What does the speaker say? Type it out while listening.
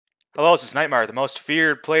Hello, this is Nightmare, the most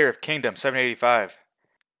feared player of Kingdom 785.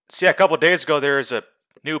 So yeah, a couple days ago there was a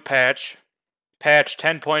new patch, patch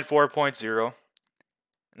 10.4.0, and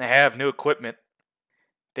they have new equipment.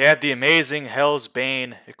 They have the amazing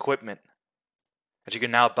Hellsbane equipment that you can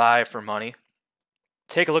now buy for money.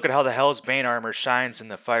 Take a look at how the Hellsbane armor shines in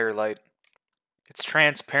the firelight. It's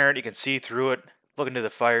transparent, you can see through it, look into the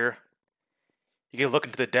fire. You can look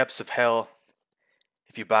into the depths of hell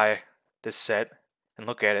if you buy this set and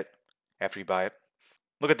look at it after you buy it.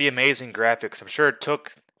 Look at the amazing graphics. I'm sure it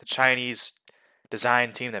took the Chinese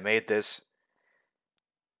design team that made this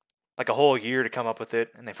like a whole year to come up with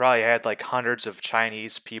it, and they probably had like hundreds of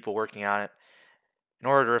Chinese people working on it in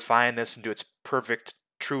order to refine this into its perfect,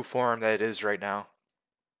 true form that it is right now.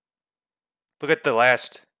 Look at the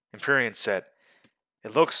last Empyrean set.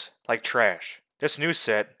 It looks like trash. This new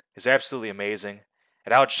set is absolutely amazing.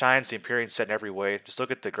 It outshines the Empyrean set in every way. Just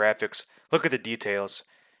look at the graphics, look at the details.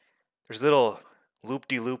 There's a little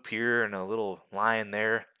loop-de-loop here and a little line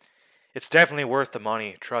there. It's definitely worth the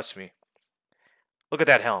money, trust me. Look at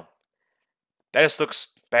that helm. That just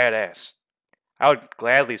looks badass. I would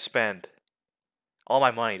gladly spend all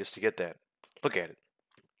my money just to get that. Look at it.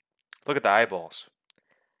 Look at the eyeballs.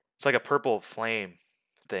 It's like a purple flame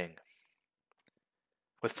thing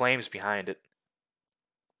with flames behind it.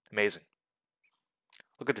 Amazing.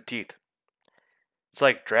 Look at the teeth. It's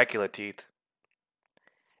like Dracula teeth.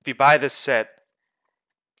 If you buy this set,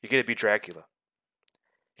 you get to be Dracula.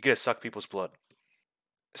 You get to suck people's blood.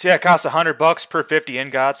 So yeah, it costs $100 per 50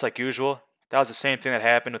 ingots like usual. That was the same thing that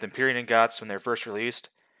happened with Empyrean ingots when they were first released.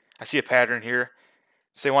 I see a pattern here.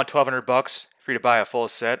 So they want $1,200 for you to buy a full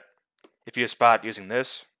set if you spot using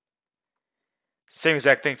this. Same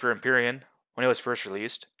exact thing for Empyrean when it was first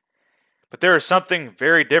released. But there is something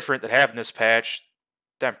very different that happened this patch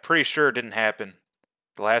that I'm pretty sure didn't happen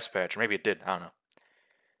the last patch. Or maybe it did, I don't know.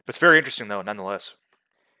 But it's very interesting though, nonetheless.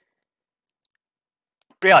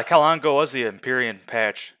 But yeah, like how long ago was the Empyrean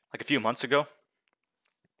patch? Like a few months ago?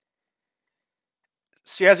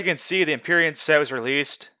 See, as you can see, the Empyrean set was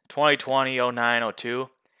released 2020, 09, 02. So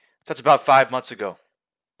that's about 5 months ago.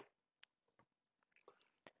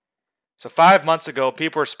 So 5 months ago,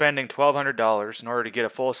 people were spending $1,200 in order to get a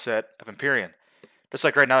full set of Empyrean. Just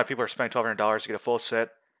like right now, people are spending $1,200 to get a full set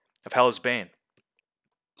of Hellsbane.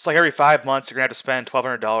 It's like every 5 months, you're going to have to spend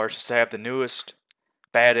 $1,200 just to have the newest,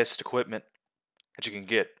 baddest equipment that you can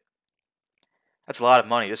get. That's a lot of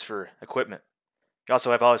money just for equipment. You also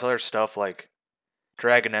have all this other stuff like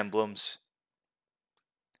dragon emblems,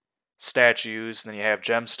 statues, and then you have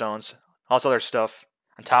gemstones, all this other stuff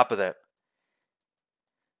on top of that.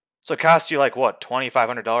 So it costs you like what,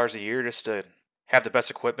 $2,500 a year just to have the best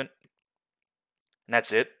equipment? And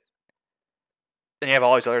that's it? Then you have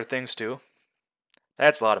all these other things too.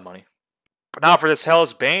 That's a lot of money. But now for this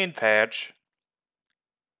Hellsbane patch,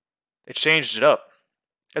 it changed it up.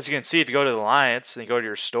 As you can see, if you go to the Alliance and you go to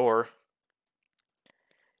your store,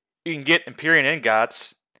 you can get Empyrean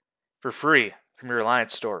ingots for free from your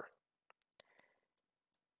Alliance store.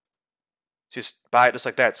 So you just buy it just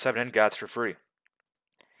like that, 7 ingots for free.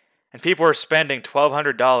 And people were spending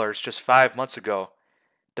 $1,200 just 5 months ago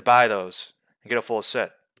to buy those and get a full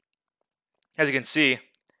set. As you can see,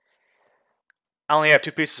 I only have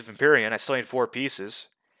 2 pieces of Empyrean. I still need 4 pieces.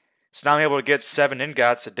 So now I'm able to get 7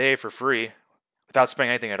 ingots a day for free without spending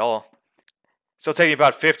anything at all. So it'll take me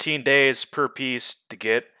about 15 days per piece to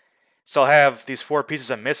get. So I'll have these 4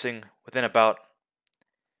 pieces I'm missing within about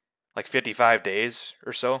like 55 days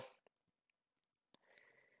or so.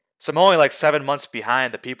 So I'm only like 7 months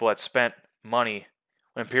behind the people that spent money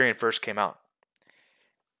when Empyrean first came out.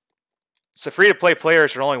 So free-to-play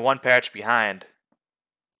players are only 1 patch behind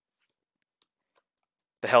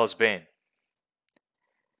the Hellsbane.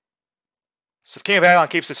 So if King of Avalon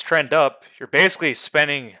keeps this trend up, you're basically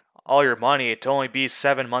spending all your money to only be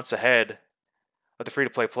 7 months ahead of the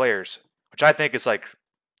free-to-play players, which I think is like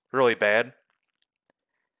really bad.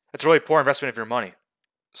 That's a really poor investment of your money.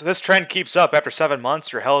 So this trend keeps up. After 7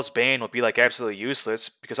 months, your Hellsbane will be like absolutely useless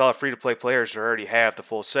because all the free-to-play players already have the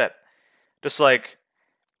full set. Just like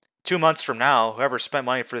 2 months from now, whoever spent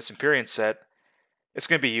money for this Empyrean set, it's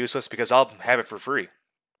going to be useless because I'll have it for free.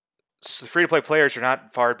 So the free-to-play players are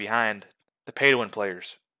not far behind the pay-to-win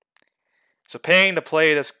players. So paying to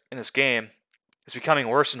play this in this game is becoming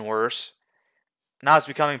worse and worse. Now it's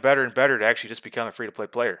becoming better and better to actually just become a free-to-play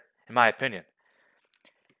player, in my opinion.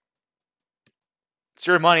 It's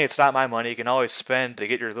your money, it's not my money. You can always spend to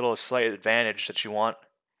get your little slight advantage that you want,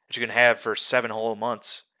 that you can have for 7 whole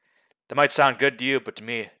months. That might sound good to you, but to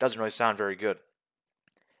me, it doesn't really sound very good.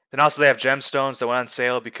 Then also they have gemstones that went on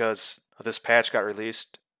sale because of this patch got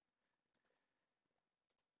released.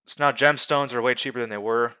 So now gemstones are way cheaper than they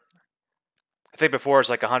were. I think before it was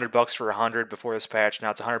like $100 for 100 before this patch.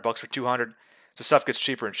 Now it's $100 for 200. So stuff gets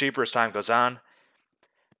cheaper and cheaper as time goes on.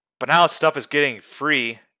 But now stuff is getting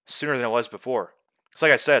free sooner than it was before. It's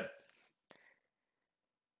like I said,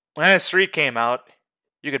 when NS3 came out,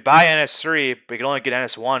 you could buy NS3, but you could only get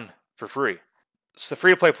NS1 for free. So the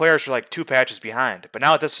free-to-play players are like 2 patches behind. But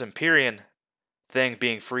now with this Empyrean thing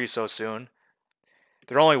being free so soon,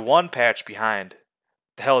 they're only 1 patch behind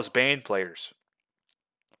the Hellsbane players.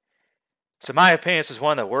 So in my opinion, this is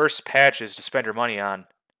one of the worst patches to spend your money on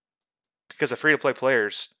because the free-to-play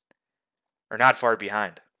players are not far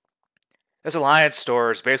behind. This Alliance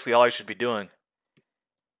store is basically all you should be doing,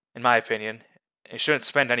 in my opinion. You shouldn't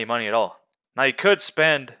spend any money at all. Now you could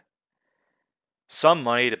spend some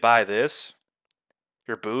money to buy this,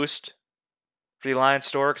 your boost, for the Alliance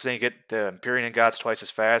store, because then you get the Empyrean ingots twice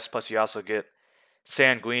as fast, plus you also get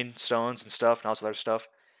Sanguine stones and stuff, and also other stuff.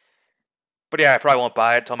 But yeah, I probably won't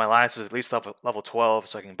buy it until my Alliance is at least level 12,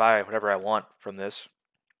 so I can buy whatever I want from this.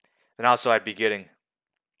 Then also I'd be getting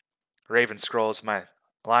Raven Scrolls. My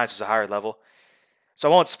Alliance is a higher level. So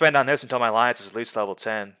I won't spend on this until my Alliance is at least level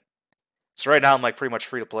 10. So right now I'm like pretty much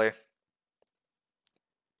free to play.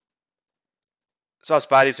 So I'll just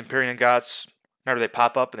buy these Empyrean ingots. Remember, they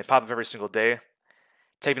pop up, and they pop up every single day.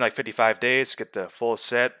 Take me like 55 days to get the full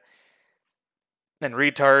set. Then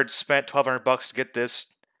retards spent $1,200 to get this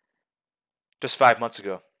just 5 months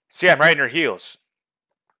ago. See, I'm right in your heels.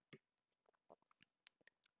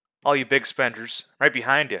 All you big spenders, right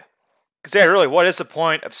behind you. Because yeah, really, what is the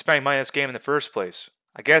point of spending money on this game in the first place?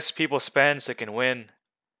 I guess people spend so they can win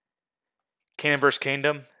Kingdom vs.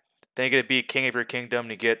 Kingdom. Then you get to be king of your kingdom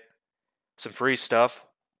and you get some free stuff.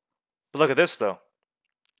 But look at this, though.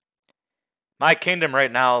 My kingdom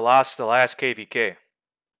right now lost the last KVK.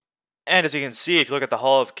 And as you can see, if you look at the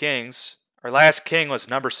Hall of Kings, our last king was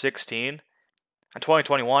number 16 on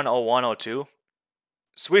 2021-01-02.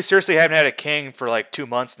 So we seriously haven't had a king for like 2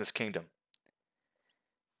 months in this kingdom.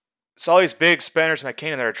 So all these big spenders in my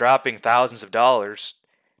kingdom that are dropping thousands of dollars,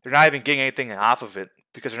 they're not even getting anything off of it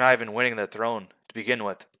because they're not even winning the throne to begin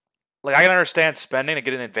with. Like, I can understand spending to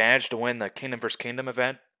get an advantage to win the Kingdom vs. Kingdom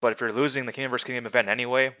event, but if you're losing the Kingdom vs. Kingdom event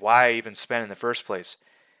anyway, why even spend in the first place?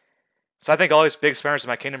 So I think all these big spenders in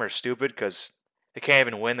my kingdom are stupid because they can't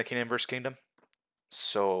even win the Kingdom vs. Kingdom.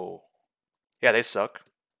 So, yeah, they suck.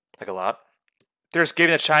 Like, a lot. They're just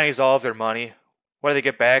giving the Chinese all of their money. What do they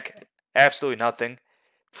get back? Absolutely nothing.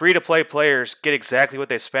 Free-to-play players get exactly what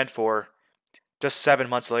they spent for just 7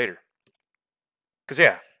 months later. Because,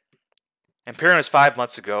 yeah, Empyrean was 5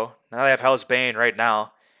 months ago. Now they have Hellsbane right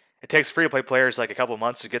now. It takes free-to-play players like a couple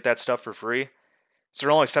months to get that stuff for free. So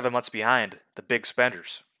they're only 7 months behind the big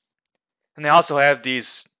spenders. And they also have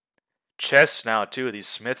these chests now, too. These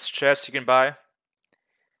Smith's chests you can buy.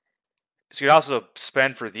 So you can also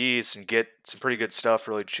spend for these and get some pretty good stuff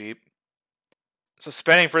really cheap. So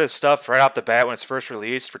spending for this stuff right off the bat when it's first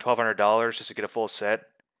released for $1,200 just to get a full set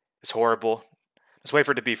is horrible. Just wait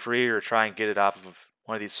for it to be free or try and get it off of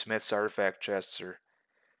one of these Smith's artifact chests or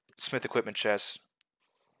Smith equipment chests.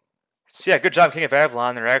 So yeah, good job King of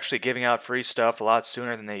Avalon. They're actually giving out free stuff a lot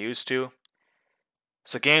sooner than they used to.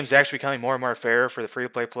 So the game's actually becoming more and more fair for the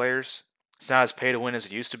free-to-play players. It's not as pay-to-win as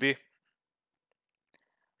it used to be. And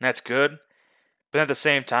that's good. But at the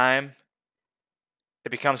same time, it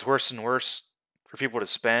becomes worse and worse for people to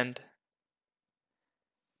spend.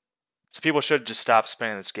 So people should just stop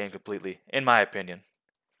spending this game completely, in my opinion.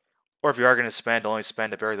 Or if you are going to spend, only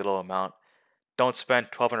spend a very little amount. Don't spend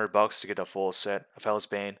 $1,200 to get a full set of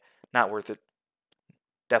Hellsbane. Not worth it.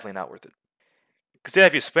 Definitely not worth it. Because yeah,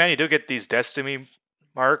 if you spend, you do get these Destiny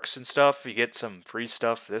marks and stuff. You get some free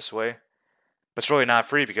stuff this way. But it's really not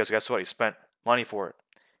free because guess what? You spent money for it.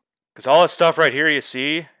 Because all this stuff right here you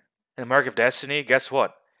see in the Mark of Destiny, guess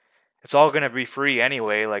what? It's all going to be free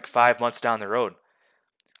anyway, like 5 months down the road.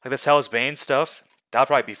 Like this Hellsbane stuff, that'll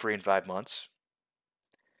probably be free in 5 months.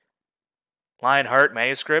 Lionheart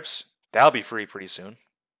manuscripts, that'll be free pretty soon.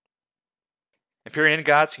 Empyrean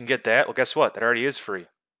ingots, you can get that. Well, guess what? That already is free.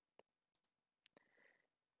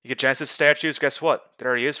 You get Genesis statues, guess what? That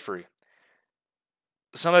already is free.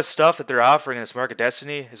 Some of the stuff that they're offering in this Mark of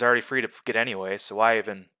Destiny is already free to get anyway, so why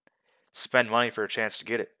even spend money for a chance to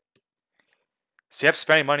get it? So yep,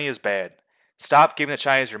 spending money is bad. Stop giving the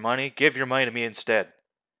Chinese your money. Give your money to me instead.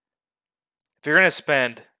 If you're going to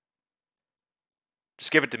spend,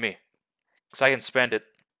 just give it to me. Because I can spend it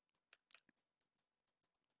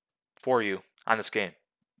for you on this game.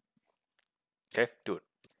 Okay? Do it.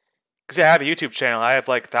 Because yeah, I have a YouTube channel. I have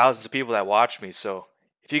like thousands of people that watch me. So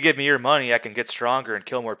if you give me your money, I can get stronger and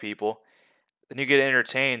kill more people. Then you get to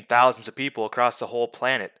entertain thousands of people across the whole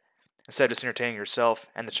planet instead of just entertaining yourself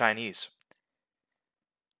and the Chinese.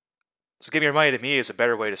 So giving your money to me is a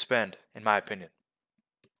better way to spend, in my opinion.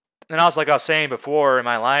 And also, like I was saying before, in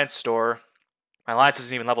my Alliance store, my Alliance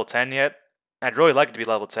isn't even level 10 yet. I'd really like it to be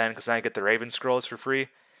level 10 because then I get the Raven Scrolls for free.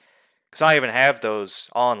 Because I don't even have those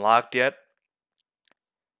all unlocked yet.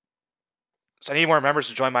 So I need more members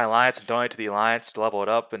to join my Alliance and donate to the Alliance to level it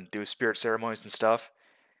up and do spirit ceremonies and stuff.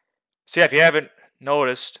 So yeah, if you haven't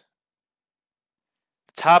noticed,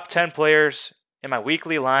 the top 10 players in my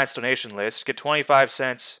weekly Alliance donation list get 25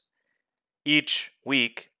 cents each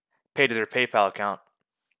week paid to their PayPal account.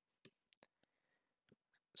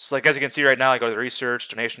 So like as you can see right now, I go to the research,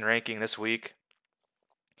 donation ranking this week.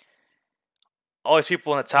 All these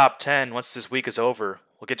people in the top 10, once this week is over,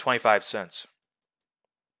 will get 25 cents.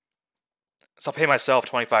 So I'll pay myself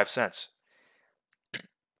 25 cents.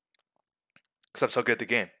 Because I'm so good at the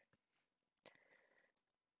game.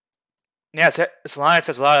 Yeah, this Alliance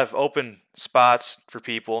has a lot of open spots for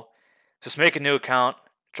people. Just make a new account,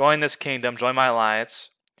 join this kingdom, join my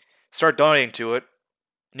Alliance, start donating to it,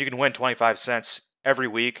 and you can win 25 cents every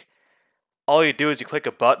week. All you do is you click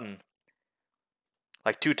a button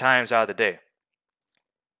like 2 times out of the day.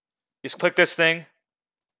 You just click this thing.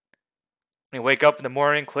 When you wake up in the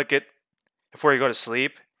morning, click it before you go to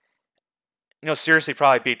sleep. You'll seriously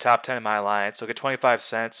probably beat top 10 in my Alliance. You'll get 25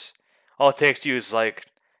 cents. All it takes you is like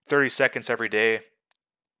 30 seconds every day,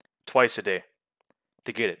 twice a day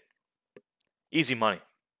to get it. Easy money.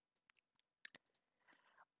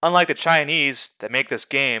 Unlike the Chinese that make this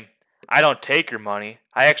game, I don't take your money.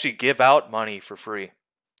 I actually give out money for free.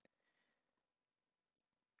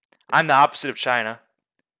 I'm the opposite of China.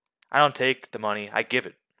 I don't take the money, I give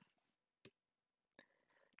it.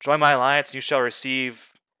 Join my Alliance and you shall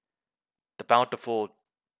receive the bountiful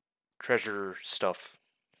treasure stuff.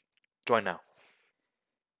 Join now.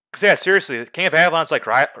 Because yeah, seriously, the King of Avalon's like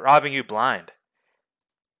robbing you blind.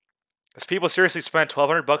 Because people seriously spent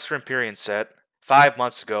 $1,200 for Empyrean set 5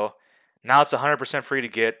 months ago. Now it's 100% free to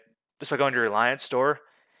get just by going to your Alliance store.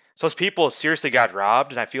 So those people seriously got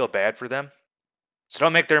robbed and I feel bad for them. So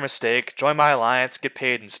don't make their mistake. Join my Alliance, get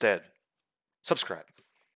paid instead. Subscribe.